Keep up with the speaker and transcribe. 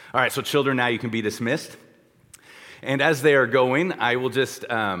All right, so children, now you can be dismissed. And as they are going, I will just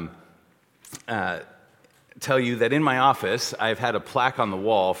tell you that in my office, I've had a plaque on the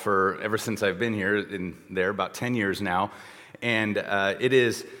wall ever since I've been here, about 10 years now, and it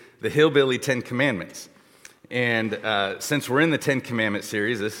is the Hillbilly 10 Commandments. And since we're in the 10 Commandment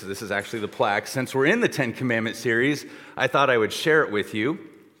series, this is actually the plaque. Since we're in the 10 Commandment series, I thought I would share it with you.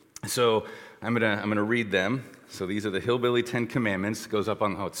 So I'm gonna read them. So these are the Hillbilly 10 Commandments. It goes up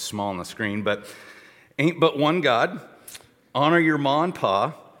on, it's small on the screen, but ain't but one God, honor your ma and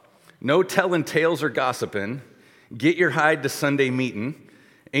pa, no telling tales or gossiping, get your hide to Sunday meeting,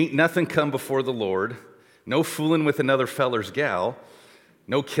 ain't nothing come before the Lord, no fooling with another feller's gal,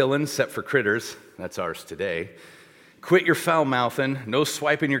 no killing except for critters, that's ours today, quit your foul mouthing, no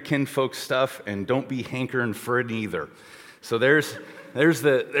swiping your kinfolk's stuff, and don't be hankering for it either. So there's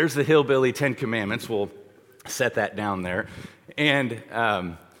the Hillbilly 10 Commandments. We'll set that down there. And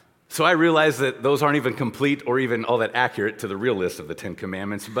so I realize that those aren't even complete or even all that accurate to the real list of the 10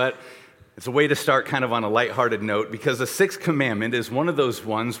 Commandments, but it's a way to start kind of on a lighthearted note, because the sixth commandment is one of those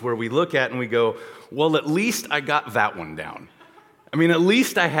ones where we look at and we go, well, at least I got that one down. I mean, at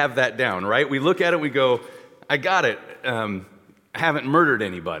least I have that down, right? We look at it, we go, I got it. I haven't murdered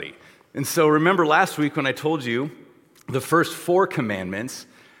anybody. And so remember last week when I told you the first four commandments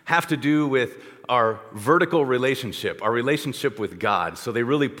have to do with our vertical relationship, our relationship with God. So they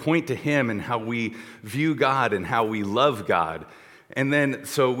really point to Him and how we view God and how we love God. And then,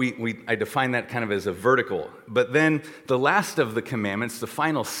 so I define that kind of as a vertical. But then the last of the commandments, the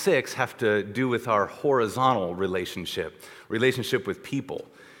final six, have to do with our horizontal relationship with people.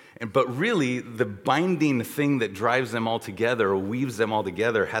 But really, the binding thing that drives them all together or weaves them all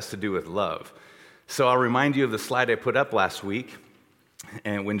together has to do with love. So I'll remind you of the slide I put up last week.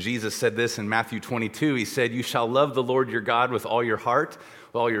 And when Jesus said this in Matthew 22, He said, you shall love the Lord your God with all your heart,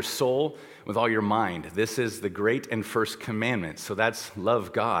 with all your soul, with all your mind. This is the great and first commandment. So that's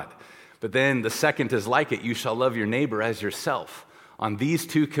love God. But then the second is like it. You shall love your neighbor as yourself. On these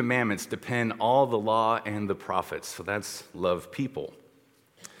two commandments depend all the law and the prophets. So that's love people.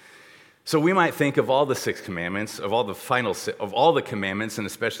 So we might think of all the six commandments, of all the commandments, and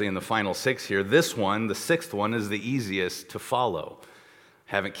especially in the final six here, this one, the sixth one, is the easiest to follow.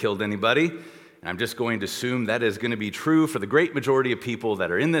 Haven't killed anybody, and I'm just going to assume that is going to be true for the great majority of people that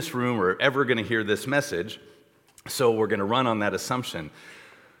are in this room or ever going to hear this message, so we're going to run on that assumption.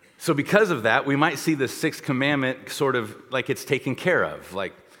 So because of that, we might see the sixth commandment sort of like it's taken care of.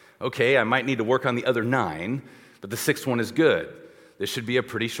 Like, okay, I might need to work on the other 9, but the sixth one is good. This should be a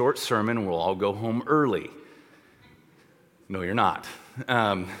pretty short sermon, and we'll all go home early. No, you're not.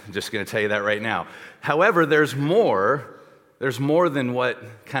 Just going to tell you that right now. However, there's more than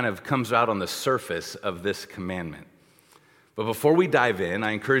what kind of comes out on the surface of this commandment. But before we dive in,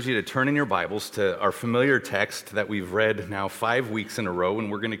 I encourage you to turn in your Bibles to our familiar text that we've read now 5 weeks in a row, and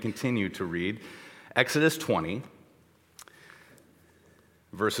we're going to continue to read Exodus 20,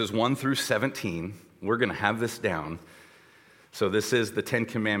 verses 1 through 17. We're going to have this down. So this is the 10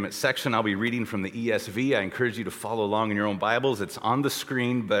 Commandments section. I'll be reading from the ESV. I encourage you to follow along in your own Bibles. It's on the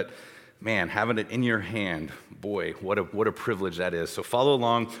screen, but man, having it in your hand, boy, what a privilege that is. So follow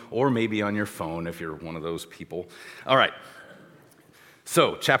along, or maybe on your phone if you're one of those people. All right.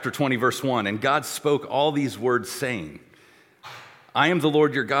 So, chapter 20, verse 1, and God spoke all these words, saying, I am the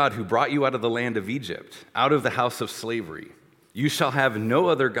Lord your God who brought you out of the land of Egypt, out of the house of slavery. You shall have no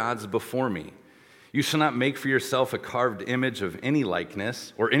other gods before me. You shall not make for yourself a carved image of any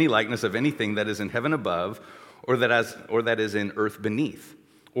likeness, or any likeness of anything that is in heaven above, or that is in earth beneath,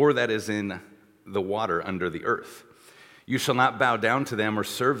 or that is in the water under the earth. You shall not bow down to them or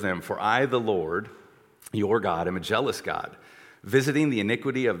serve them, for I, the Lord, your God, am a jealous God, visiting the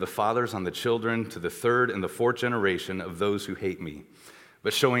iniquity of the fathers on the children to the third and the fourth generation of those who hate me,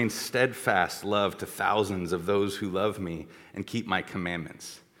 but showing steadfast love to thousands of those who love me and keep my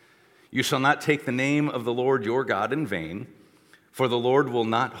commandments. You shall not take the name of the Lord your God in vain, for the Lord will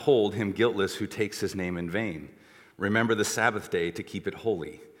not hold him guiltless who takes his name in vain. Remember the Sabbath day to keep it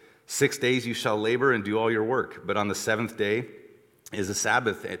holy. 6 days you shall labor and do all your work, but on the seventh day is a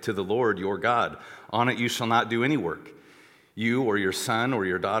Sabbath to the Lord your God. On it you shall not do any work. You or your son or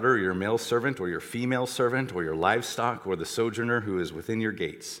your daughter or your male servant or your female servant or your livestock or the sojourner who is within your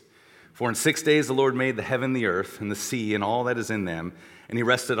gates. For in 6 days the Lord made the heaven, the earth, and the sea, and all that is in them, and he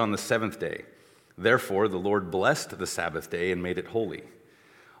rested on the seventh day. Therefore the Lord blessed the Sabbath day and made it holy.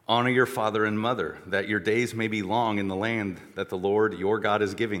 Honor your father and mother, that your days may be long in the land that the Lord your God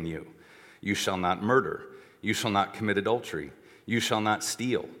is giving you. You shall not murder. You shall not commit adultery. You shall not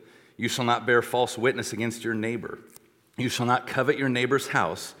steal. You shall not bear false witness against your neighbor. You shall not covet your neighbor's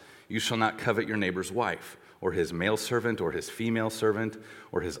house. You shall not covet your neighbor's wife, or his male servant, or his female servant,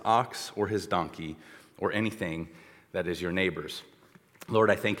 or his ox, or his donkey, or anything that is your neighbor's. Lord,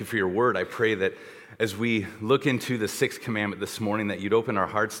 I thank you for your word. I pray that as we look into the sixth commandment this morning, that you'd open our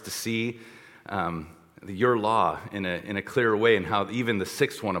hearts to see your law in a clearer way, and how even the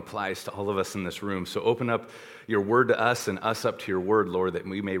sixth one applies to all of us in this room. So open up your word to us and us up to your word, Lord, that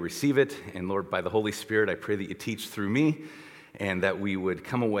we may receive it. And Lord, by the Holy Spirit, I pray that you teach through me, and that we would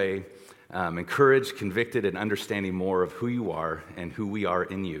come away encouraged, convicted, and understanding more of who you are and who we are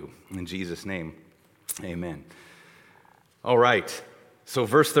in you. In Jesus' name, amen. All right, so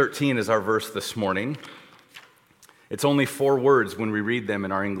verse 13 is our verse this morning. It's only 4 words when we read them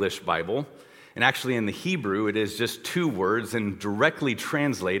in our English Bible. And actually in the Hebrew, it is just 2 words, and directly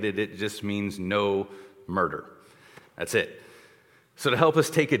translated, it just means no murder. That's it. So to help us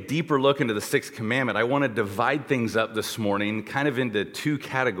take a deeper look into the sixth commandment, I want to divide things up this morning kind of into 2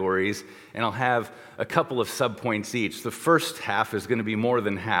 categories, and I'll have a couple of subpoints each. The first half is going to be more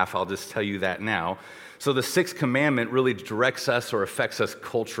than half, I'll just tell you that now. So the sixth commandment really directs us or affects us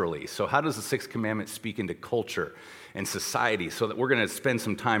culturally. So how does the sixth commandment speak into culture and society? So that we're going to spend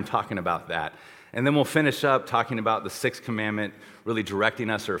some time talking about that. And then we'll finish up talking about the sixth commandment really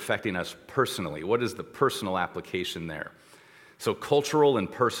directing us or affecting us personally. What is the personal application there? So cultural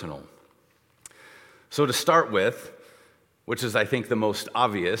and personal. So to start with, which is I think the most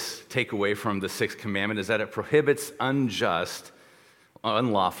obvious takeaway from the sixth commandment, is that it prohibits unjust,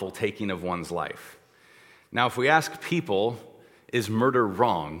 unlawful taking of one's life. Now, if we ask people, is murder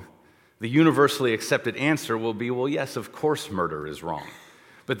wrong? The universally accepted answer will be, well, yes, of course murder is wrong.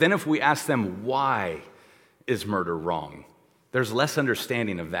 But then if we ask them, why is murder wrong? There's less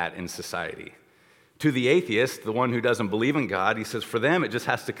understanding of that in society. To the atheist, the one who doesn't believe in God, he says for them it just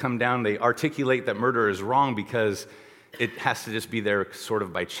has to come down, they articulate that murder is wrong because it has to just be there sort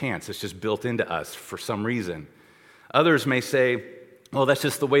of by chance. It's just built into us for some reason. Others may say, well, that's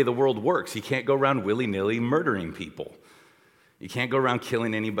just the way the world works. You can't go around willy-nilly murdering people. You can't go around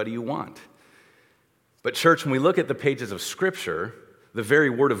killing anybody you want. But church, when we look at the pages of Scripture, the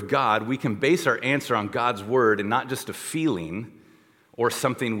very Word of God, we can base our answer on God's Word and not just a feeling or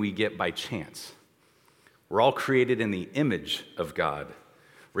something we get by chance. We're all created in the image of God.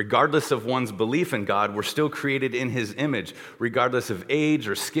 Regardless of one's belief in God, we're still created in His image. Regardless of age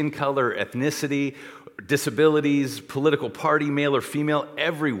or skin color, ethnicity, disabilities, political party, male or female,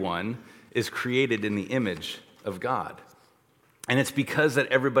 everyone is created in the image of God. And it's because that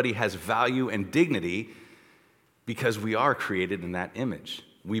everybody has value and dignity because we are created in that image.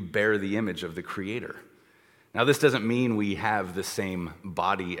 We bear the image of the Creator. Now, this doesn't mean we have the same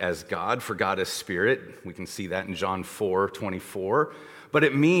body as God, for God is spirit. We can see that in John 4:24. But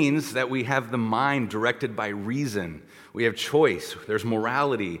it means that we have the mind directed by reason. We have choice. There's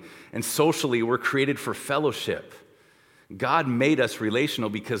morality. And socially, we're created for fellowship. God made us relational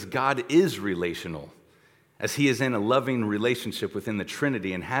because God is relational, as He is in a loving relationship within the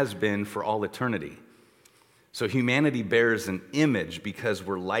Trinity and has been for all eternity. So humanity bears an image because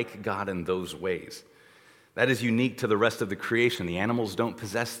we're like God in those ways. That is unique to the rest of the creation. The animals don't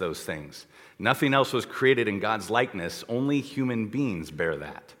possess those things. Nothing else was created in God's likeness. Only human beings bear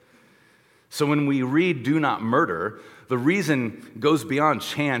that. So when we read do not murder, the reason goes beyond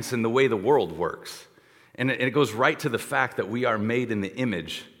chance and the way the world works. And it goes right to the fact that we are made in the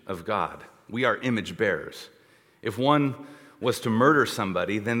image of God. We are image bearers. If one was to murder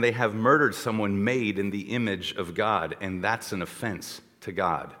somebody, then they have murdered someone made in the image of God, and that's an offense to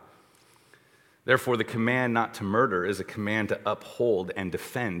God. Therefore, the command not to murder is a command to uphold and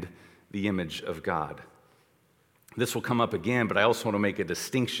defend the image of God. This will come up again, but I also want to make a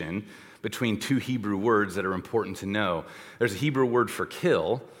distinction between 2 Hebrew words that are important to know. There's a Hebrew word for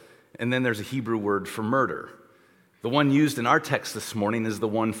kill, and then there's a Hebrew word for murder. The one used in our text this morning is the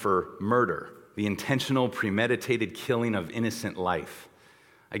one for murder, the intentional, premeditated killing of innocent life.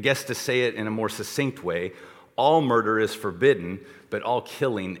 I guess to say it in a more succinct way, all murder is forbidden, but all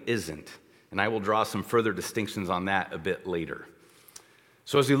killing isn't. And I will draw some further distinctions on that a bit later.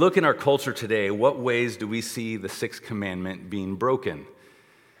 So as we look in our culture today, what ways do we see the sixth commandment being broken?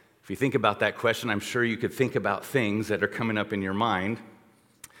 If you think about that question, I'm sure you could think about things that are coming up in your mind.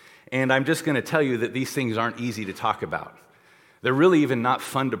 And I'm just going to tell you that these things aren't easy to talk about. They're really even not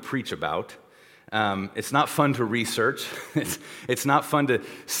fun to preach about. It's not fun to research. It's not fun to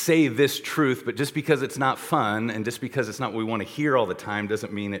say this truth, but just because it's not fun and just because it's not what we want to hear all the time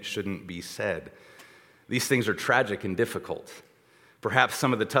doesn't mean it shouldn't be said. These things are tragic and difficult. Perhaps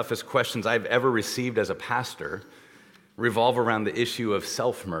some of the toughest questions I've ever received as a pastor revolve around the issue of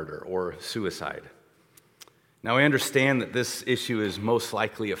self-murder or suicide. Now, I understand that this issue has most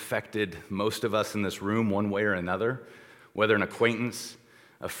likely affected most of us in this room one way or another, whether an acquaintance,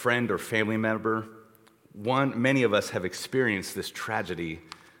 a friend, or family member. Many of us have experienced this tragedy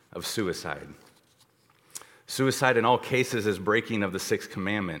of suicide. Suicide in all cases is breaking of the sixth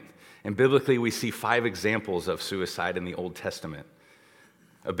commandment. And biblically, we see 5 examples of suicide in the Old Testament: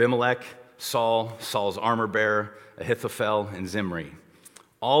 Abimelech, Saul, Saul's armor bearer, Ahithophel, and Zimri.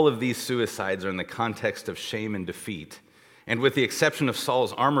 All of these suicides are in the context of shame and defeat. And with the exception of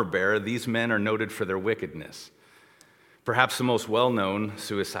Saul's armor bearer, these men are noted for their wickedness. Perhaps the most well-known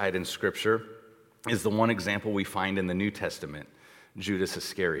suicide in Scripture is the one example we find in the New Testament, Judas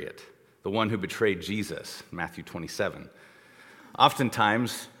Iscariot, the one who betrayed Jesus, Matthew 27.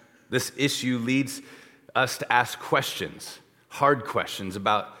 Oftentimes, this issue leads us to ask questions, hard questions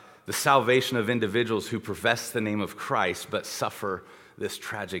about the salvation of individuals who profess the name of Christ but suffer this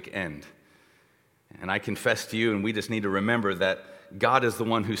tragic end. And I confess to you, and we just need to remember that God is the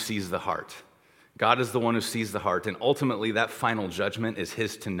one who sees the heart. God is the one who sees the heart, and ultimately that final judgment is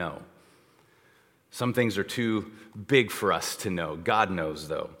His to know. Some things are too big for us to know. God knows,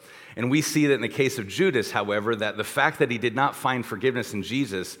 though. And we see that in the case of Judas, however, that the fact that he did not find forgiveness in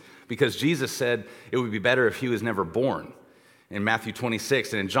Jesus, because Jesus said it would be better if he was never born. In Matthew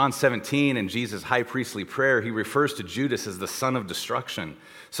 26, and in John 17, in Jesus' high priestly prayer, he refers to Judas as the son of destruction.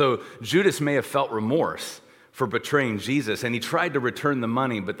 So Judas may have felt remorse for betraying Jesus, and he tried to return the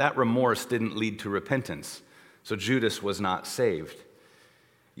money, but that remorse didn't lead to repentance. So Judas was not saved.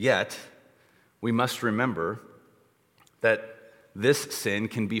 Yet, we must remember that this sin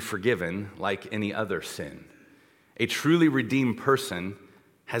can be forgiven like any other sin. A truly redeemed person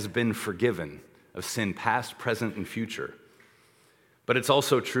has been forgiven of sin past, present, and future. But it's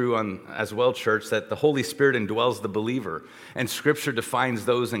also true as well, church, that the Holy Spirit indwells the believer, and Scripture defines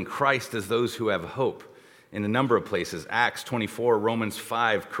those in Christ as those who have hope in a number of places: Acts 24, Romans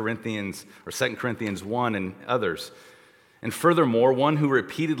 5, 2 Corinthians 1, and others. And furthermore, one who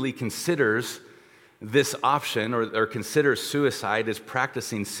repeatedly considers this option or considers suicide is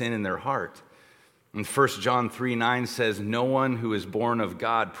practicing sin in their heart. And 1 John 3:9 says, "No one who is born of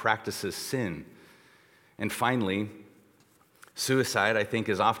God practices sin." And finally, suicide, I think,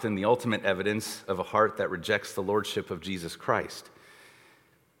 is often the ultimate evidence of a heart that rejects the lordship of Jesus Christ.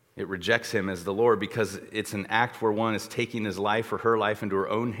 It rejects Him as the Lord because it's an act where one is taking his life or her life into her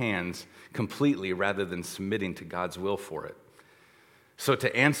own hands completely rather than submitting to God's will for it. So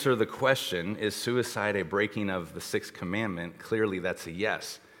to answer the question, is suicide a breaking of the sixth commandment? Clearly that's a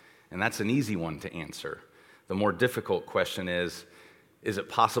yes, and that's an easy one to answer. The more difficult question is it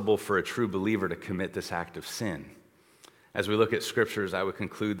possible for a true believer to commit this act of sin? As we look at scriptures, I would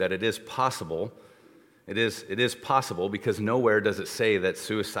conclude that it is possible. It is possible because nowhere does it say that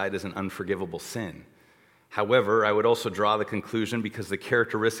suicide is an unforgivable sin. However, I would also draw the conclusion, because the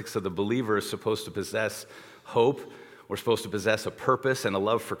characteristics of the believer is supposed to possess hope, we're supposed to possess a purpose and a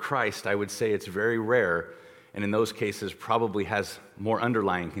love for Christ, I would say it's very rare, and in those cases probably has more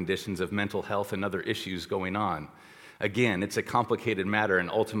underlying conditions of mental health and other issues going on. Again, it's a complicated matter, and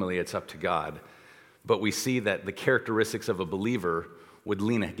ultimately it's up to God. But we see that the characteristics of a believer would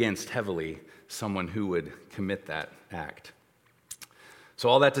lean against heavily someone who would commit that act. So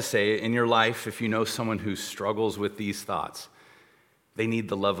all that to say, in your life, if you know someone who struggles with these thoughts, they need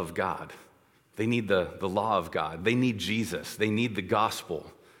the love of God. They need the law of God. They need Jesus. They need the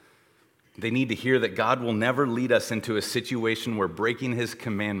gospel. They need to hear that God will never lead us into a situation where breaking His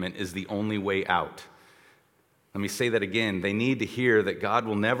commandment is the only way out. Let me say that again. They need to hear that God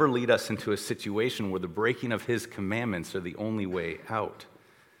will never lead us into a situation where the breaking of His commandments are the only way out.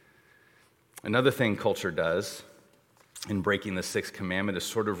 Another thing culture does in breaking the sixth commandment is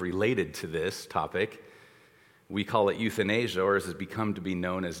sort of related to this topic. We call it euthanasia, or as it's become to be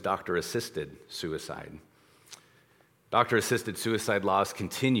known as doctor-assisted suicide. Doctor-assisted suicide laws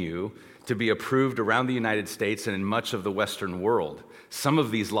continue to be approved around the United States and in much of the Western world. Some of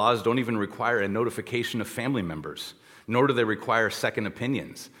these laws don't even require a notification of family members, nor do they require second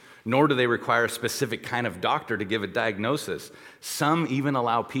opinions, nor do they require a specific kind of doctor to give a diagnosis. Some even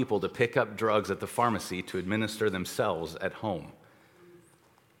allow people to pick up drugs at the pharmacy to administer themselves at home.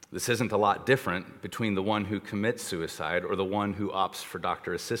 This isn't a lot different between the one who commits suicide or the one who opts for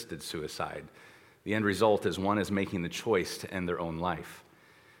doctor-assisted suicide. The end result is one is making the choice to end their own life.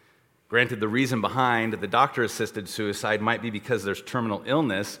 Granted, the reason behind the doctor-assisted suicide might be because there's terminal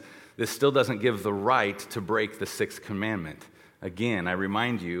illness. This still doesn't give the right to break the sixth commandment. Again, I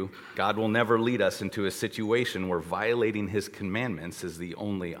remind you, God will never lead us into a situation where violating His commandments is the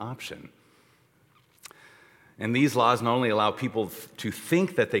only option. And these laws not only allow people to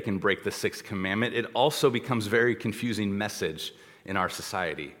think that they can break the sixth commandment, it also becomes a very confusing message in our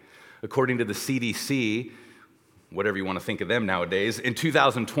society. According to the CDC, whatever you want to think of them nowadays, in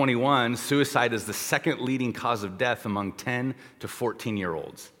 2021, suicide is the second leading cause of death among 10 to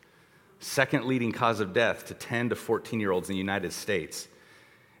 14-year-olds. Second leading cause of death to 10 to 14-year-olds in the United States,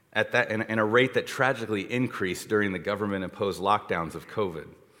 at a rate that tragically increased during the government-imposed lockdowns of COVID.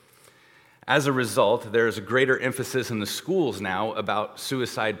 As a result, there is a greater emphasis in the schools now about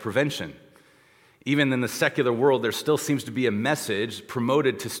suicide prevention. Even in the secular world, there still seems to be a message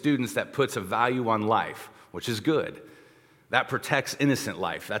promoted to students that puts a value on life, which is good. That protects innocent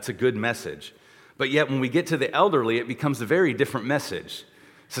life. That's a good message. But yet, when we get to the elderly, it becomes a very different message.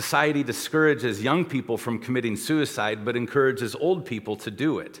 Society discourages young people from committing suicide, but encourages old people to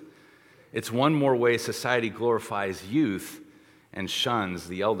do it. It's one more way society glorifies youth and shuns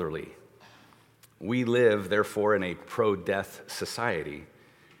the elderly. We live, therefore, in a pro-death society,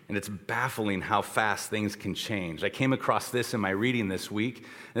 and it's baffling how fast things can change. I came across this in my reading this week.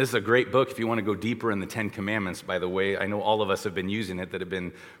 This is a great book if you want to go deeper in the Ten Commandments, by the way. I know all of us have been using it that have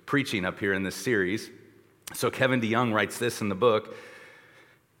been preaching up here in this series. So Kevin DeYoung writes this in the book.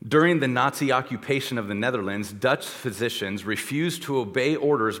 During the Nazi occupation of the Netherlands, Dutch physicians refused to obey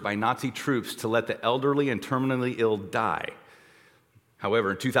orders by Nazi troops to let the elderly and terminally ill die.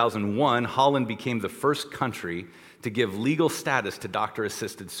 However, in 2001, Holland became the first country to give legal status to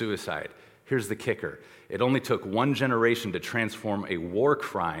doctor-assisted suicide. Here's the kicker. It only took one generation to transform a war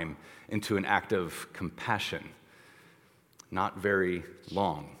crime into an act of compassion. Not very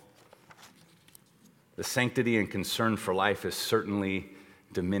long. The sanctity and concern for life is certainly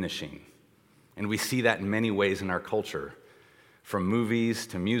diminishing. And we see that in many ways in our culture. From movies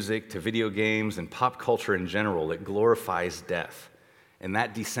to music to video games and pop culture in general, it glorifies death. And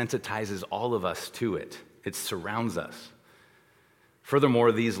that desensitizes all of us to it. It surrounds us.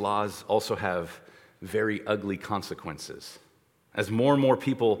 Furthermore, these laws also have very ugly consequences. As more and more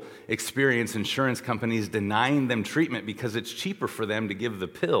people experience insurance companies denying them treatment because it's cheaper for them to give the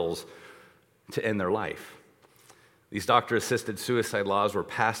pills to end their life. These doctor-assisted suicide laws were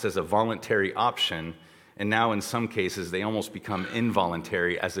passed as a voluntary option, and now in some cases they almost become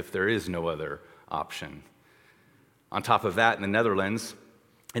involuntary as if there is no other option. On top of that, in the Netherlands,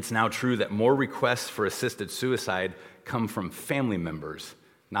 it's now true that more requests for assisted suicide come from family members,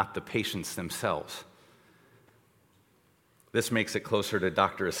 not the patients themselves. This makes it closer to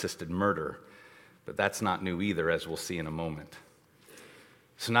doctor-assisted murder, but that's not new either, as we'll see in a moment.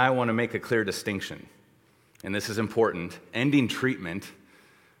 So now I want to make a clear distinction, and this is important. Ending treatment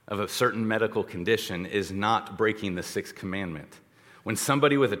of a certain medical condition is not breaking the sixth commandment. When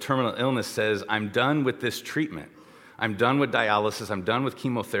somebody with a terminal illness says, I'm done with this treatment, I'm done with dialysis, I'm done with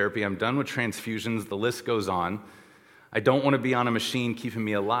chemotherapy, I'm done with transfusions, the list goes on. I don't want to be on a machine keeping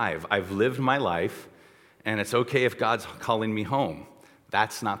me alive. I've lived my life, and it's okay if God's calling me home.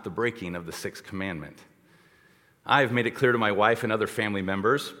 That's not the breaking of the sixth commandment. I've made it clear to my wife and other family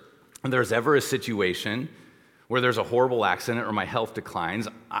members, if there's ever a situation where there's a horrible accident or my health declines,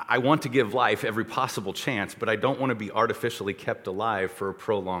 I want to give life every possible chance, but I don't want to be artificially kept alive for a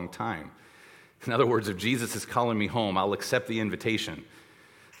prolonged time. In other words, if Jesus is calling me home, I'll accept the invitation.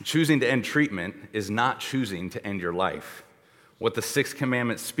 Choosing to end treatment is not choosing to end your life. What the sixth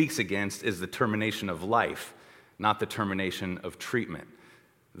commandment speaks against is the termination of life, not the termination of treatment.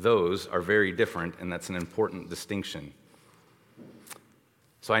 Those are very different, and that's an important distinction.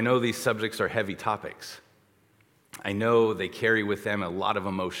 So I know these subjects are heavy topics. I know they carry with them a lot of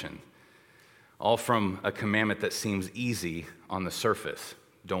emotion, all from a commandment that seems easy on the surface,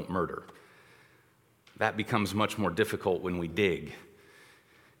 don't murder. That becomes much more difficult when we dig,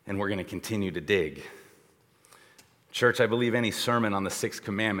 and we're going to continue to dig. Church, I believe any sermon on the sixth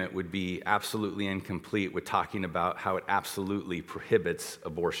commandment would be absolutely incomplete with talking about how it absolutely prohibits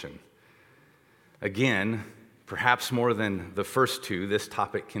abortion. Again, perhaps more than the first two, this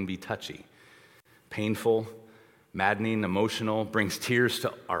topic can be touchy, painful, maddening, emotional, brings tears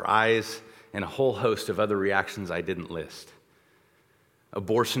to our eyes, and a whole host of other reactions I didn't list.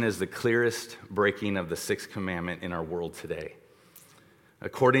 Abortion is the clearest breaking of the sixth commandment in our world today.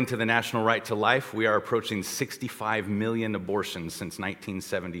 According to the National Right to Life, we are approaching 65 million abortions since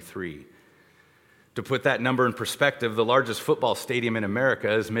 1973. To put that number in perspective, the largest football stadium in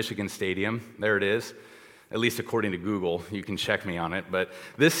America is Michigan Stadium. There it is, at least according to Google. You can check me on it. But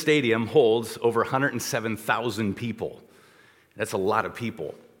this stadium holds over 107,000 people. That's a lot of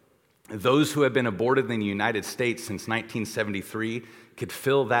people. Those who have been aborted in the United States since 1973 could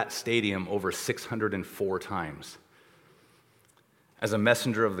fill that stadium over 604 times. As a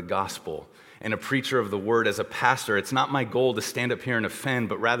messenger of the gospel, and a preacher of the word, as a pastor, it's not my goal to stand up here and offend,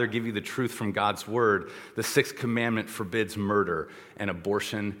 but rather give you the truth from God's word. The sixth commandment forbids murder, and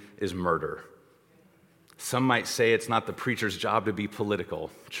abortion is murder. Some might say it's not the preacher's job to be political.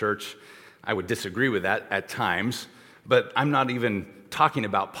 Church, I would disagree with that at times, but I'm not even talking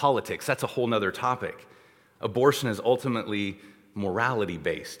about politics. That's a whole nother topic. Abortion is ultimately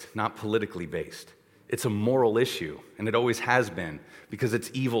morality-based, not politically based. It's a moral issue, and it always has been, because it's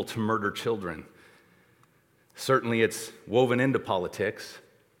evil to murder children. Certainly, it's woven into politics,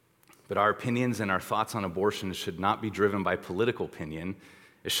 but our opinions and our thoughts on abortion should not be driven by political opinion.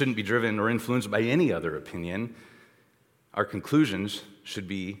 It shouldn't be driven or influenced by any other opinion. Our conclusions should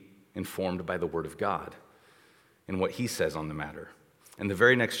be informed by the Word of God and what He says on the matter. In the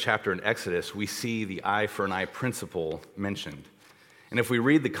very next chapter in Exodus, we see the eye for an eye principle mentioned. And if we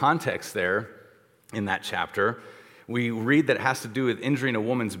read the context there in that chapter, we read that it has to do with injuring a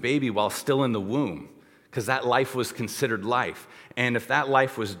woman's baby while still in the womb, because that life was considered life. And if that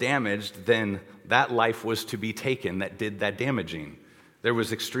life was damaged, then that life was to be taken that did that damaging. There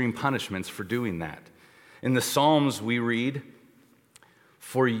was extreme punishments for doing that. In the Psalms we read,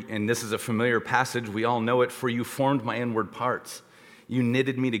 and this is a familiar passage, we all know it, "For you formed my inward parts. You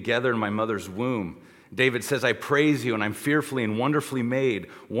knitted me together in my mother's womb." David says, "I praise you, and I'm fearfully and wonderfully made.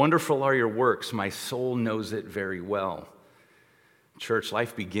 Wonderful are your works. My soul knows it very well." Church,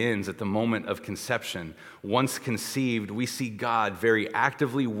 life begins at the moment of conception. Once conceived, we see God very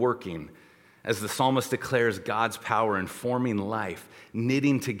actively working, as the psalmist declares God's power in forming life,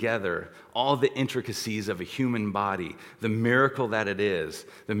 knitting together all the intricacies of a human body. The miracle that it is,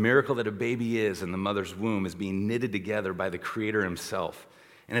 the miracle that a baby is in the mother's womb, is being knitted together by the Creator Himself.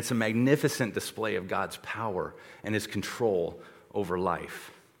 And it's a magnificent display of God's power and His control over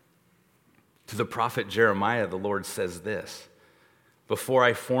life. To the prophet Jeremiah, the Lord says this, "Before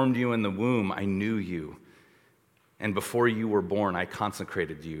I formed you in the womb, I knew you. And before you were born, I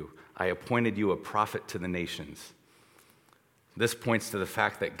consecrated you. I appointed you a prophet to the nations." This points to the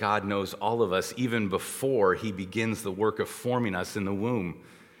fact that God knows all of us even before He begins the work of forming us in the womb.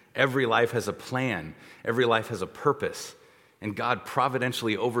 Every life has a plan. Every life has a purpose. And God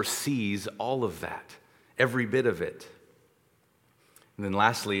providentially oversees all of that, every bit of it. And then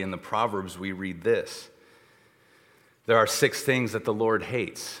lastly, in the Proverbs, we read this. There are 6 things that the Lord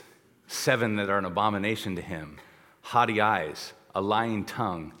hates, 7 that are an abomination to Him: haughty eyes, a lying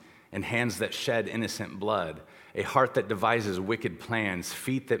tongue, and hands that shed innocent blood, a heart that devises wicked plans,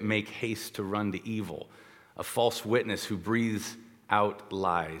 feet that make haste to run to evil, a false witness who breathes out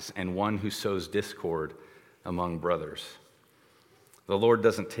lies, and one who sows discord among brothers. The Lord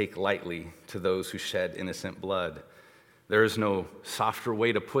doesn't take lightly to those who shed innocent blood. There is no softer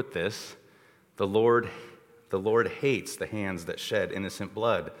way to put this. The Lord hates the hands that shed innocent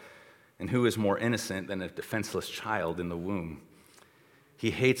blood. And who is more innocent than a defenseless child in the womb?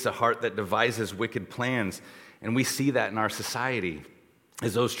 He hates a heart that devises wicked plans. And we see that in our society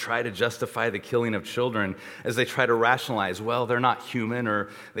as those try to justify the killing of children, as they try to rationalize, well, they're not human or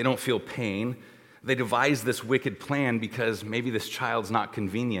they don't feel pain. They devise this wicked plan because maybe this child's not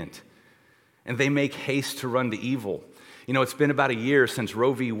convenient. And they make haste to run to evil. You know, it's been about a year since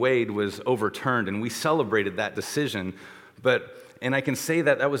Roe v. Wade was overturned, and we celebrated that decision. And I can say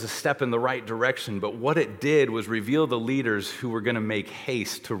that that was a step in the right direction, but what it did was reveal the leaders who were going to make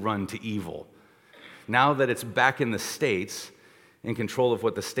haste to run to evil. Now that it's back in the states, in control of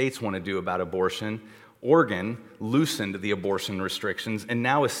what the states want to do about abortion, Oregon loosened the abortion restrictions, and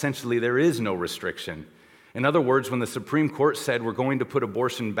now essentially there is no restriction. In other words, when the Supreme Court said we're going to put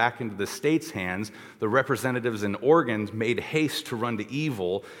abortion back into the state's hands, the representatives in Oregon made haste to run to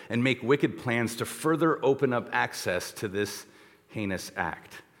evil and make wicked plans to further open up access to this heinous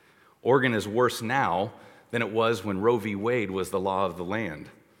act. Oregon is worse now than it was when Roe v. Wade was the law of the land.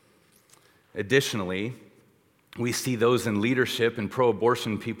 Additionally, we see those in leadership and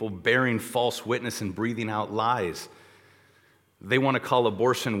pro-abortion people bearing false witness and breathing out lies. They want to call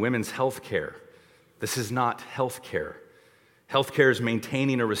abortion women's health care. This is not health care. Health care is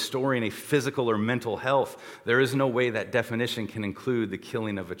maintaining or restoring a physical or mental health. There is no way that definition can include the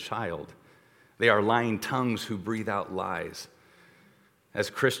killing of a child. They are lying tongues who breathe out lies. As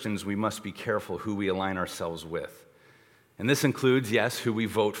Christians, we must be careful who we align ourselves with. And this includes, yes, who we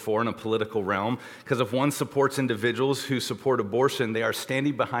vote for in a political realm, because if one supports individuals who support abortion, they are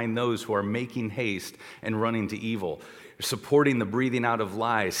standing behind those who are making haste and running to evil, supporting the breathing out of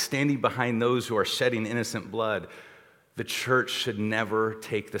lies, standing behind those who are shedding innocent blood. The church should never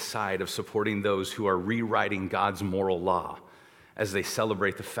take the side of supporting those who are rewriting God's moral law as they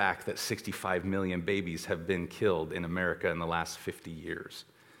celebrate the fact that 65 million babies have been killed in America in the last 50 years.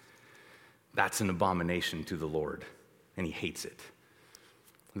 That's an abomination to the Lord, and he hates it.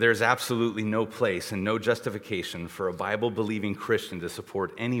 There's absolutely no place and no justification for a Bible-believing Christian to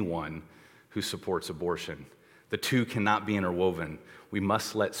support anyone who supports abortion. The two cannot be interwoven. We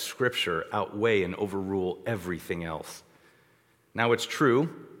must let Scripture outweigh and overrule everything else. Now, it's true,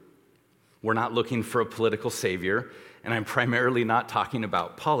 we're not looking for a political savior, and I'm primarily not talking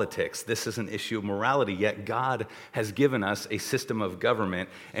about politics. This is an issue of morality, yet God has given us a system of government,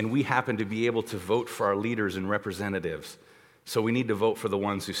 and we happen to be able to vote for our leaders and representatives. So we need to vote for the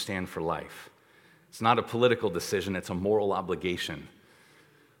ones who stand for life. It's not a political decision, it's a moral obligation.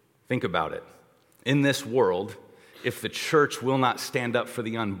 Think about it. In this world, if the church will not stand up for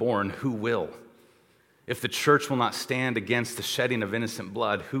the unborn, who will? If the church will not stand against the shedding of innocent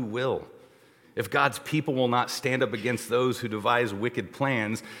blood, who will? If God's people will not stand up against those who devise wicked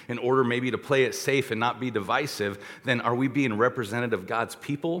plans in order maybe to play it safe and not be divisive, then are we being representative of God's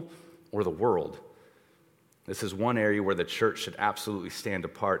people or the world? This is one area where the church should absolutely stand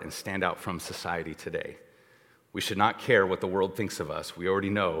apart and stand out from society today. We should not care what the world thinks of us. We already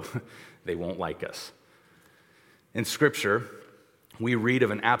know they won't like us. In Scripture, we read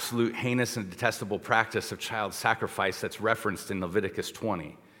of an absolute heinous and detestable practice of child sacrifice that's referenced in Leviticus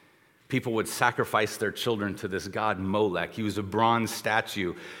 20. People would sacrifice their children to this god Molech. He was a bronze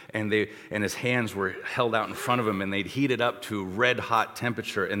statue, and his hands were held out in front of him, and they'd heat it up to red-hot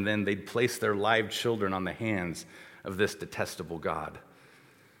temperature, and then they'd place their live children on the hands of this detestable god.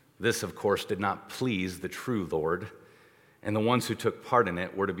 This, of course, did not please the true Lord, and the ones who took part in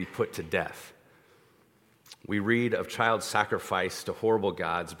it were to be put to death. We read of child sacrifice to horrible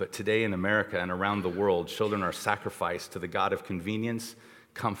gods, but today in America and around the world, children are sacrificed to the god of convenience,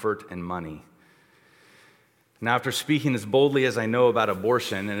 comfort, and money. Now, after speaking as boldly as I know about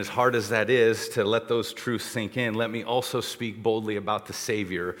abortion, and as hard as that is to let those truths sink in, let me also speak boldly about the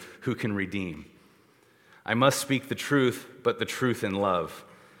Savior who can redeem. I must speak the truth, but the truth in love.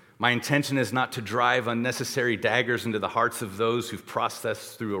 My intention is not to drive unnecessary daggers into the hearts of those who've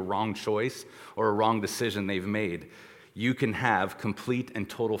processed through a wrong choice or a wrong decision they've made. You can have complete and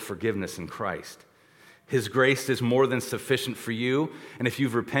total forgiveness in Christ. His grace is more than sufficient for you, and if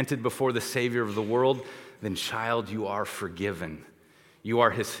you've repented before the Savior of the world, then child, you are forgiven. You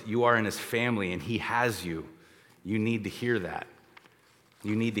are in his family, and he has you. You need to hear that.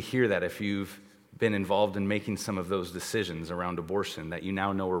 You need to hear that if you've been involved in making some of those decisions around abortion that you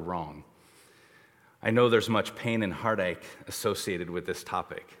now know are wrong. I know there's much pain and heartache associated with this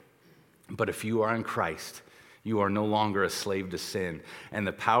topic, but if you are in Christ, you are no longer a slave to sin, and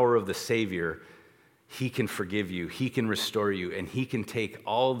the power of the Savior, he can forgive you, he can restore you, and he can take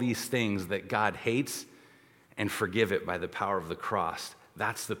all these things that God hates and forgive it by the power of the cross.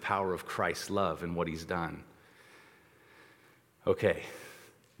 That's the power of Christ's love and what he's done. Okay,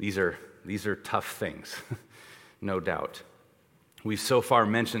 these are tough things, no doubt. We've so far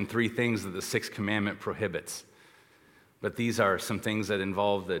mentioned 3 things that the 6th commandment prohibits, but these are some things that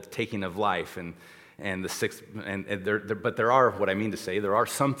involve the taking of life, but there are, what I mean to say, there are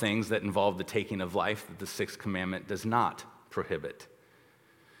some things that involve the taking of life that the 6th commandment does not prohibit.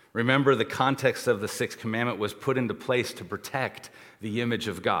 Remember, the context of the 6th commandment was put into place to protect the image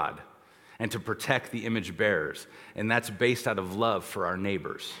of God and to protect the image bearers, and that's based out of love for our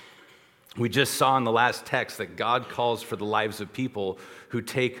neighbors. We just saw in the last text that God calls for the lives of people who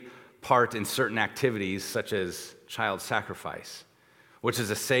take part in certain activities such as child sacrifice, which is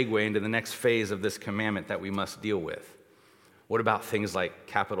a segue into the next phase of this commandment that we must deal with. What about things like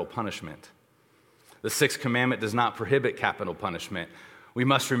capital punishment? The 6th commandment does not prohibit capital punishment. We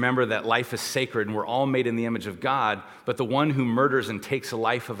must remember that life is sacred and we're all made in the image of God, but the one who murders and takes the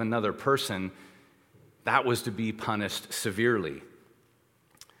life of another person, that was to be punished severely.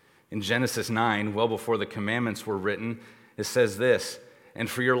 In Genesis 9, well before the commandments were written, it says this, "And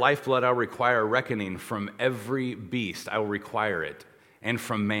for your lifeblood I'll require a reckoning. From every beast I will require it, and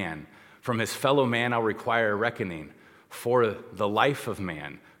from man. From his fellow man I'll require a reckoning. For the life of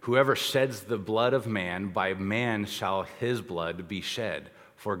man, whoever sheds the blood of man, by man shall his blood be shed.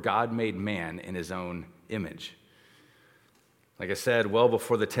 For God made man in his own image." Like I said, well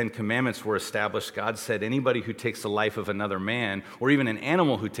before the 10 commandments were established, God said anybody who takes the life of another man, or even an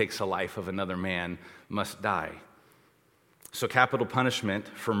animal who takes the life of another man, must die. So capital punishment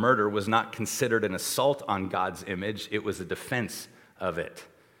for murder was not considered an assault on God's image, it was a defense of it.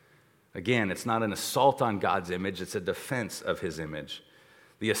 Again, it's not an assault on God's image, it's a defense of his image.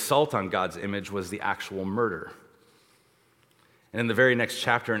 The assault on God's image was the actual murder. And in the very next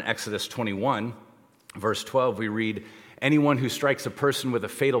chapter in Exodus 21, verse 12, we read, "Anyone who strikes a person with a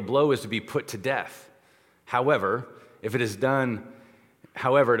fatal blow is to be put to death. However, if it is done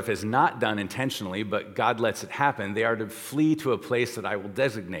However, if it's not done intentionally, but God lets it happen, they are to flee to a place that I will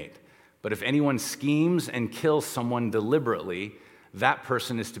designate. But if anyone schemes and kills someone deliberately, that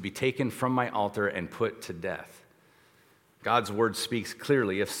person is to be taken from my altar and put to death. God's word speaks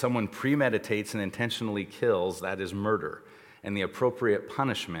clearly. If someone premeditates and intentionally kills, that is murder. And the appropriate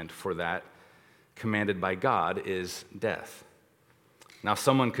punishment for that, commanded by God, is death. Now,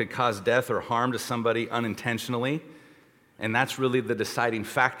 someone could cause death or harm to somebody unintentionally, and that's really the deciding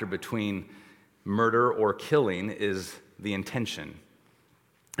factor between murder or killing is the intention.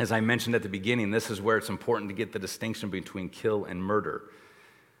 As I mentioned at the beginning, this is where it's important to get the distinction between kill and murder.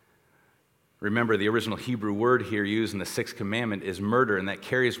 Remember, the original Hebrew word here used in the sixth commandment is murder, and that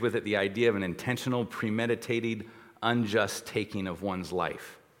carries with it the idea of an intentional, premeditated, unjust taking of one's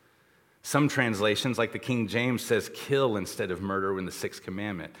life. Some translations, like the King James, says kill instead of murder in the sixth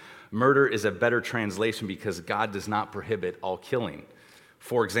commandment. Murder is a better translation because God does not prohibit all killing.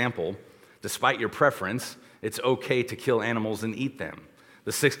 For example, despite your preference, it's okay to kill animals and eat them.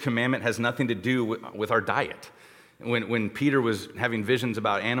 The sixth commandment has nothing to do with our diet. When Peter was having visions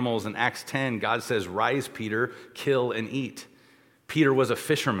about animals in Acts 10, God says, "Rise, Peter, kill and eat." Peter was a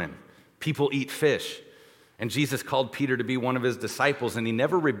fisherman. People eat fish. And Jesus called Peter to be one of his disciples, and he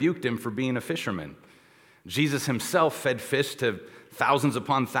never rebuked him for being a fisherman. Jesus himself fed fish to thousands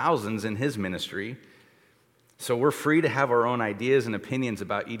upon thousands in his ministry. So we're free to have our own ideas and opinions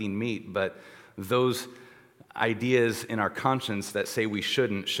about eating meat, but those ideas in our conscience that say we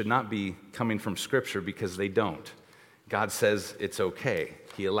shouldn't should not be coming from Scripture, because they don't. God says it's okay.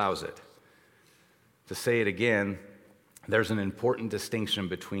 He allows it. To say it again, there's an important distinction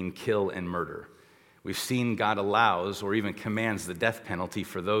between kill and murder. We've seen God allows or even commands the death penalty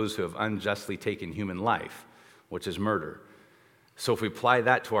for those who have unjustly taken human life, which is murder. So if we apply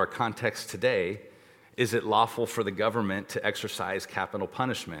that to our context today, is it lawful for the government to exercise capital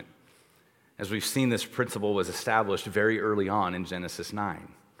punishment? As we've seen, this principle was established very early on in Genesis 9.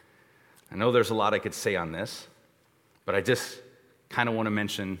 I know there's a lot I could say on this, but I just kind of want to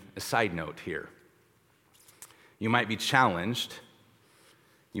mention a side note here. You might be challenged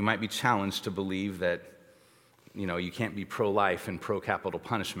to believe that, you can't be pro-life and pro-capital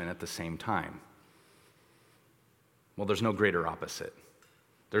punishment at the same time. Well, there's no greater opposite.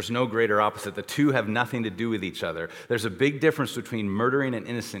 There's no greater opposite. The two have nothing to do with each other. There's a big difference between murdering an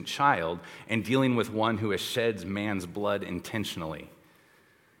innocent child and dealing with one who has shed man's blood intentionally.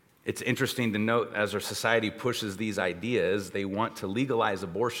 It's interesting to note, as our society pushes these ideas, they want to legalize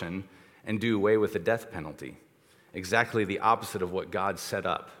abortion and do away with the death penalty. Exactly the opposite of what God set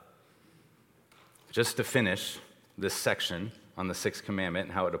up. Just to finish this section on the sixth commandment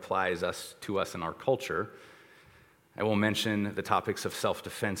and how it applies to us in our culture, I will mention the topics of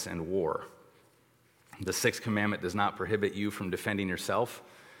self-defense and war. The sixth commandment does not prohibit you from defending yourself,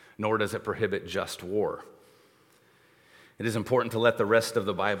 nor does it prohibit just war. It is important to let the rest of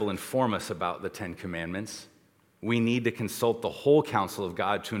the Bible inform us about the Ten Commandments. We need to consult the whole counsel of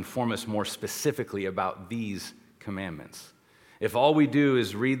God to inform us more specifically about these commandments. If all we do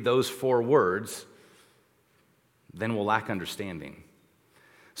is read those 4 words, then we'll lack understanding.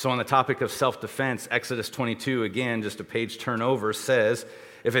 So on the topic of self-defense, Exodus 22, again, just a page turn over, says,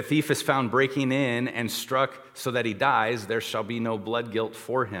 "If a thief is found breaking in and struck so that he dies, there shall be no blood guilt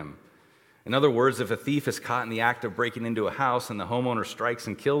for him." In other words, if a thief is caught in the act of breaking into a house and the homeowner strikes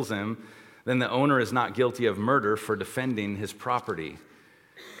and kills him, then the owner is not guilty of murder for defending his property.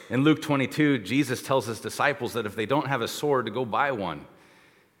 In Luke 22, Jesus tells his disciples that if they don't have a sword, to go buy one.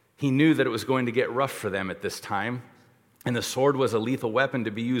 He knew that it was going to get rough for them at this time, and the sword was a lethal weapon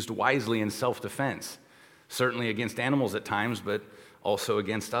to be used wisely in self-defense, certainly against animals at times, but also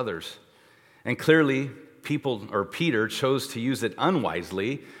against others. And clearly, Peter chose to use it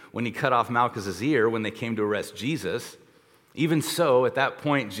unwisely when he cut off Malchus's ear when they came to arrest Jesus. Even so, at that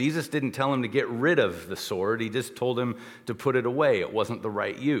point, Jesus didn't tell him to get rid of the sword. He just told him to put it away. It wasn't the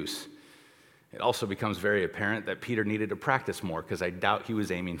right use. It also becomes very apparent that Peter needed to practice more, because I doubt he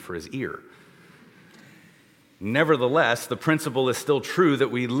was aiming for his ear. Nevertheless, the principle is still true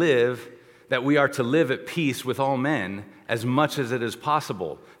that we are to live at peace with all men as much as it is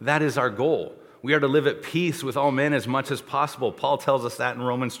possible. That is our goal. We are to live at peace with all men as much as possible. Paul tells us that in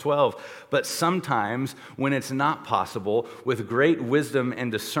Romans 12. But sometimes, when it's not possible, with great wisdom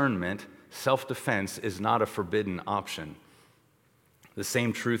and discernment, self-defense is not a forbidden option. The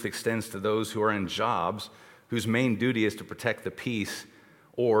same truth extends to those who are in jobs whose main duty is to protect the peace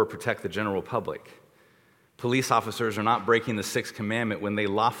or protect the general public. Police officers are not breaking the sixth commandment when they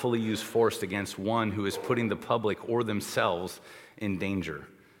lawfully use force against one who is putting the public or themselves in danger.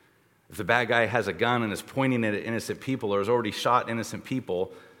 If the bad guy has a gun and is pointing it at innocent people or has already shot innocent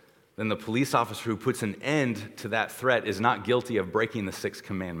people, then the police officer who puts an end to that threat is not guilty of breaking the sixth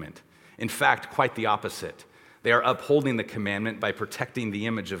commandment. In fact, quite the opposite. They are upholding the commandment by protecting the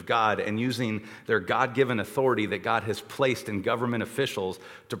image of God and using their God-given authority that God has placed in government officials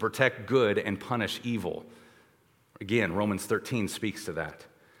to protect good and punish evil. Again, Romans 13 speaks to that.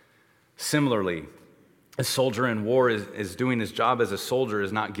 Similarly, a soldier in war is doing his job as a soldier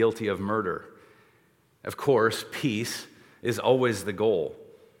is not guilty of murder. Of course, peace is always the goal,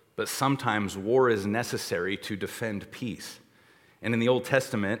 but sometimes war is necessary to defend peace. And in the Old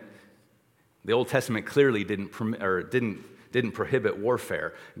Testament clearly didn't prohibit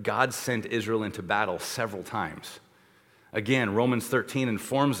warfare. God sent Israel into battle several times. Again, Romans 13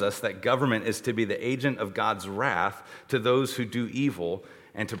 informs us that government is to be the agent of God's wrath to those who do evil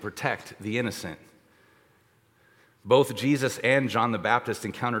and to protect the innocent. Both Jesus and John the Baptist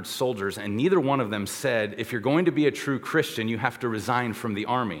encountered soldiers, and neither one of them said, if you're going to be a true Christian, you have to resign from the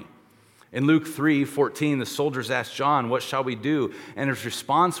army. In Luke 3:14, the soldiers asked John, what shall we do? And his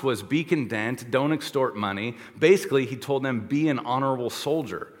response was, be content, don't extort money. Basically, he told them, be an honorable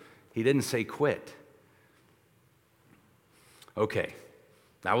soldier. He didn't say quit. Okay,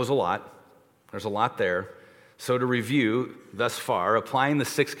 that was a lot. There's a lot there. So to review thus far, applying the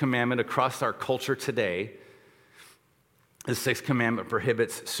sixth commandment across our culture today, the sixth commandment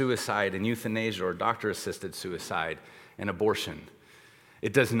prohibits suicide and euthanasia or doctor-assisted suicide and abortion.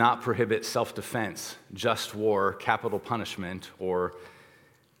 It does not prohibit self-defense, just war, capital punishment, or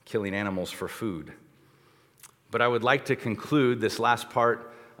killing animals for food. But I would like to conclude this last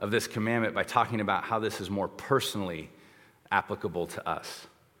part of this commandment by talking about how this is more personally applicable to us,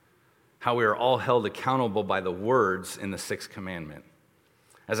 how we are all held accountable by the words in the sixth commandment.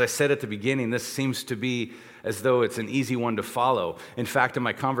 As I said at the beginning, this seems to be as though it's an easy one to follow. In fact, in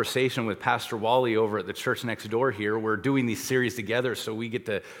my conversation with Pastor Wally over at the church next door here, we're doing these series together, so we get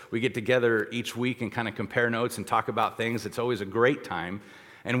together each week and kind of compare notes and talk about things. It's always a great time.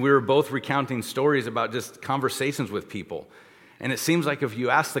 And we were both recounting stories about just conversations with people. And it seems like if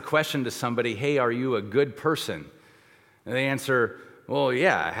you ask the question to somebody, hey, are you a good person? And they answer, well,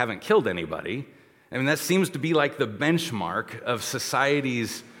 yeah, I haven't killed anybody. I mean, that seems to be like the benchmark of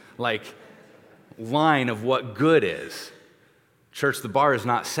society's line of what good is. Church, the bar is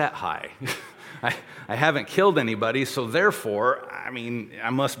not set high. I haven't killed anybody, so therefore, I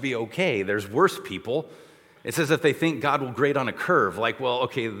must be okay. There's worse people. It's as if they think God will grade on a curve,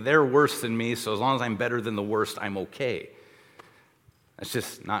 okay, they're worse than me, so as long as I'm better than the worst, I'm okay. That's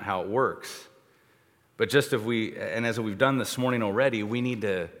just not how it works. But as we've done this morning already, we need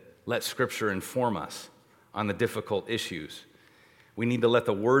to let Scripture inform us on the difficult issues. We need to let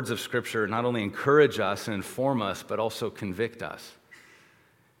the words of Scripture not only encourage us and inform us, but also convict us.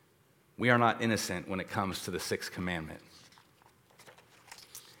 We are not innocent when it comes to the sixth commandment.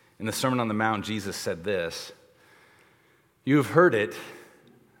 In the Sermon on the Mount, Jesus said this, you've heard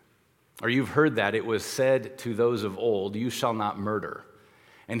that it was said to those of old, you shall not murder,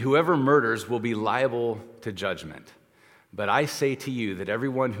 and whoever murders will be liable to judgment. But I say to you that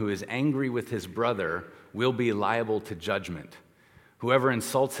everyone who is angry with his brother will be liable to judgment. Whoever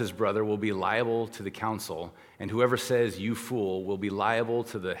insults his brother will be liable to the council, and whoever says, you fool, will be liable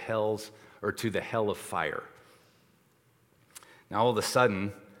to the hell of fire. Now, all of a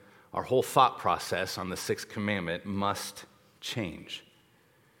sudden, our whole thought process on the sixth commandment must change.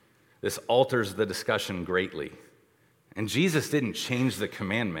 This alters the discussion greatly. And Jesus didn't change the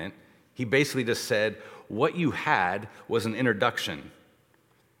commandment. He basically just said, what you had was an introduction.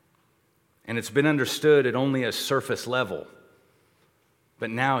 And it's been understood at only a surface level. But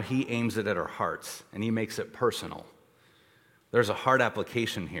now he aims it at our hearts, and he makes it personal. There's a hard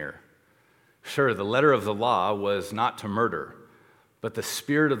application here. Sure, the letter of the law was not to murder, but the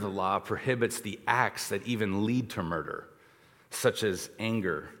spirit of the law prohibits the acts that even lead to murder, such as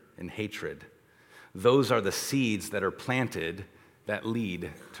anger and hatred. Those are the seeds that are planted that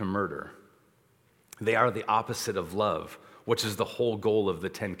lead to murder. They are the opposite of love, which is the whole goal of the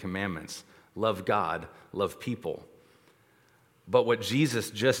Ten Commandments. Love God, love people. But what Jesus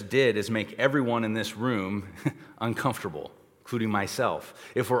just did is make everyone in this room uncomfortable, including myself.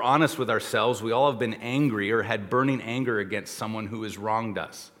 If we're honest with ourselves, we all have been angry or had burning anger against someone who has wronged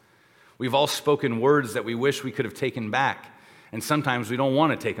us. We've all spoken words that we wish we could have taken back, and sometimes we don't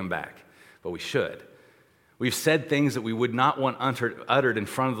want to take them back, but we should. We've said things that we would not want uttered in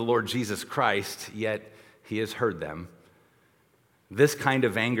front of the Lord Jesus Christ, yet he has heard them. This kind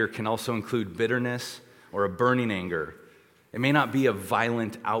of anger can also include bitterness or a burning anger. It may not be a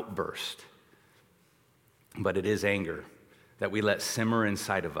violent outburst, but it is anger that we let simmer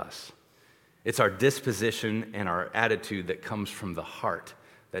inside of us. It's our disposition and our attitude that comes from the heart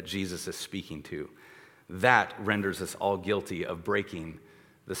that Jesus is speaking to. That renders us all guilty of breaking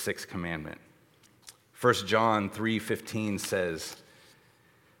the sixth commandment. 1 John 3:15 says,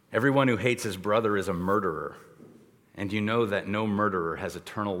 "Everyone who hates his brother is a murderer, and you know that no murderer has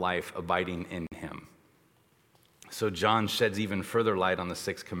eternal life abiding in him." So John sheds even further light on the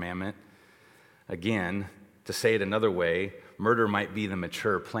sixth commandment. Again, to say it another way, murder might be the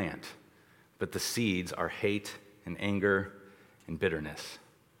mature plant, but the seeds are hate and anger and bitterness.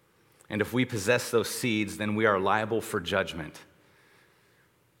 And if we possess those seeds, then we are liable for judgment.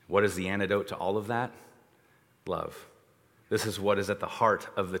 What is the antidote to all of that? Love. This is what is at the heart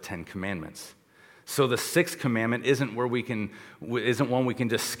of the Ten Commandments. So the sixth commandment isn't one we can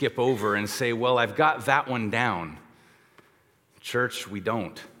just skip over and say, well, I've got that one down. Church, we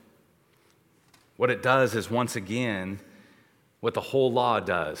don't. What it does is, once again, what the whole law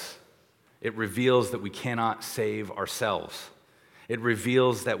does. It reveals that we cannot save ourselves. It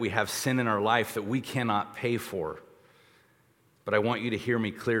reveals that we have sin in our life that we cannot pay for. But I want you to hear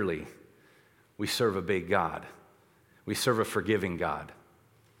me clearly. We serve a big God. We serve a forgiving God.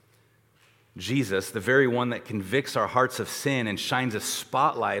 Jesus, the very one that convicts our hearts of sin and shines a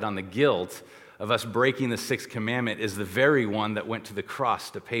spotlight on the guilt of us breaking the sixth commandment, is the very one that went to the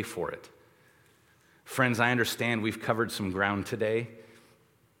cross to pay for it. Friends, I understand we've covered some ground today.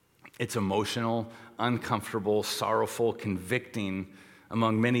 It's emotional, uncomfortable, sorrowful, convicting,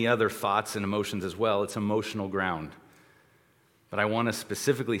 among many other thoughts and emotions as well. It's emotional ground. But I want to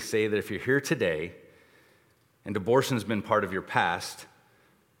specifically say that if you're here today and abortion's been part of your past,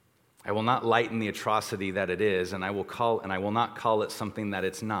 I will not lighten the atrocity that it is, and I will not call it something that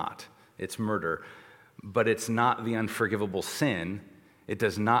it's not. It's murder. But it's not the unforgivable sin. It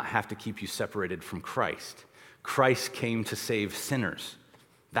does not have to keep you separated from Christ. Christ came to save sinners.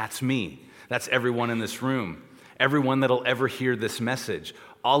 That's me. That's everyone in this room. Everyone that'll ever hear this message.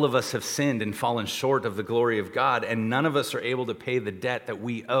 All of us have sinned and fallen short of the glory of God, and none of us are able to pay the debt that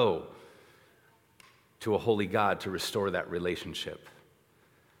we owe to a holy God to restore that relationship.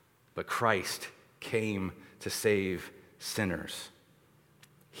 But Christ came to save sinners.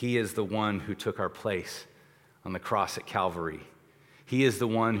 He is the one who took our place on the cross at Calvary. He is the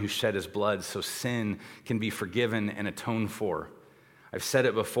one who shed his blood so sin can be forgiven and atoned for. I've said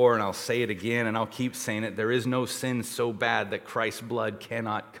it before and I'll say it again and I'll keep saying it. There is no sin so bad that Christ's blood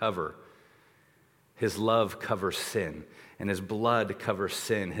cannot cover. His love covers sin, and his blood covers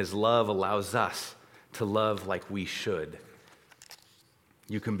sin. His love allows us to love like we should.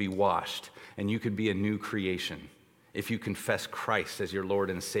 You can be washed, and you could be a new creation if you confess Christ as your Lord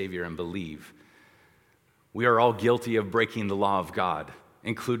and Savior and believe. We are all guilty of breaking the law of God,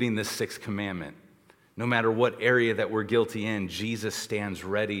 including this sixth commandment. No matter what area that we're guilty in, Jesus stands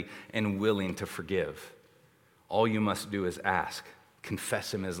ready and willing to forgive. All you must do is ask,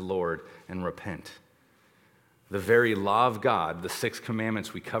 confess him as Lord, and repent. The very law of God, the six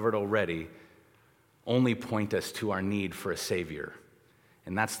commandments we covered already, only point us to our need for a Savior.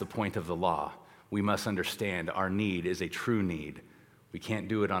 And that's the point of the law. We must understand our need is a true need. We can't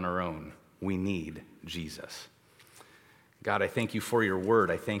do it on our own. We need Jesus. God, I thank you for your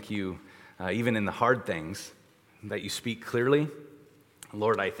word. I thank you, even in the hard things, that you speak clearly.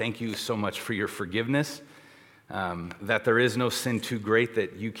 Lord, I thank you so much for your forgiveness, that there is no sin too great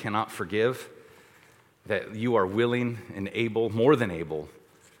that you cannot forgive, that you are willing and able, more than able,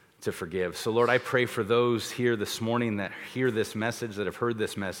 to forgive. So, Lord, I pray for those here this morning that hear this message, that have heard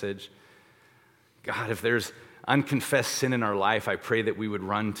this message. God, if there's unconfessed sin in our life, I pray that we would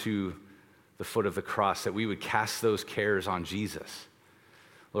run to the foot of the cross, that we would cast those cares on Jesus.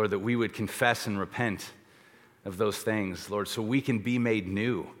 Lord, that we would confess and repent of those things, Lord, so we can be made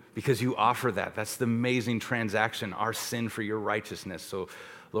new, because you offer that. That's the amazing transaction, our sin for your righteousness. So,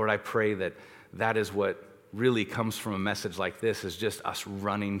 Lord, I pray that that is what really comes from a message like this, is just us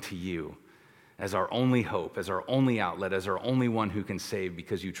running to you as our only hope, as our only outlet, as our only one who can save,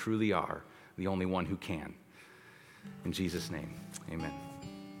 because you truly are the only one who can. In Jesus' name, amen.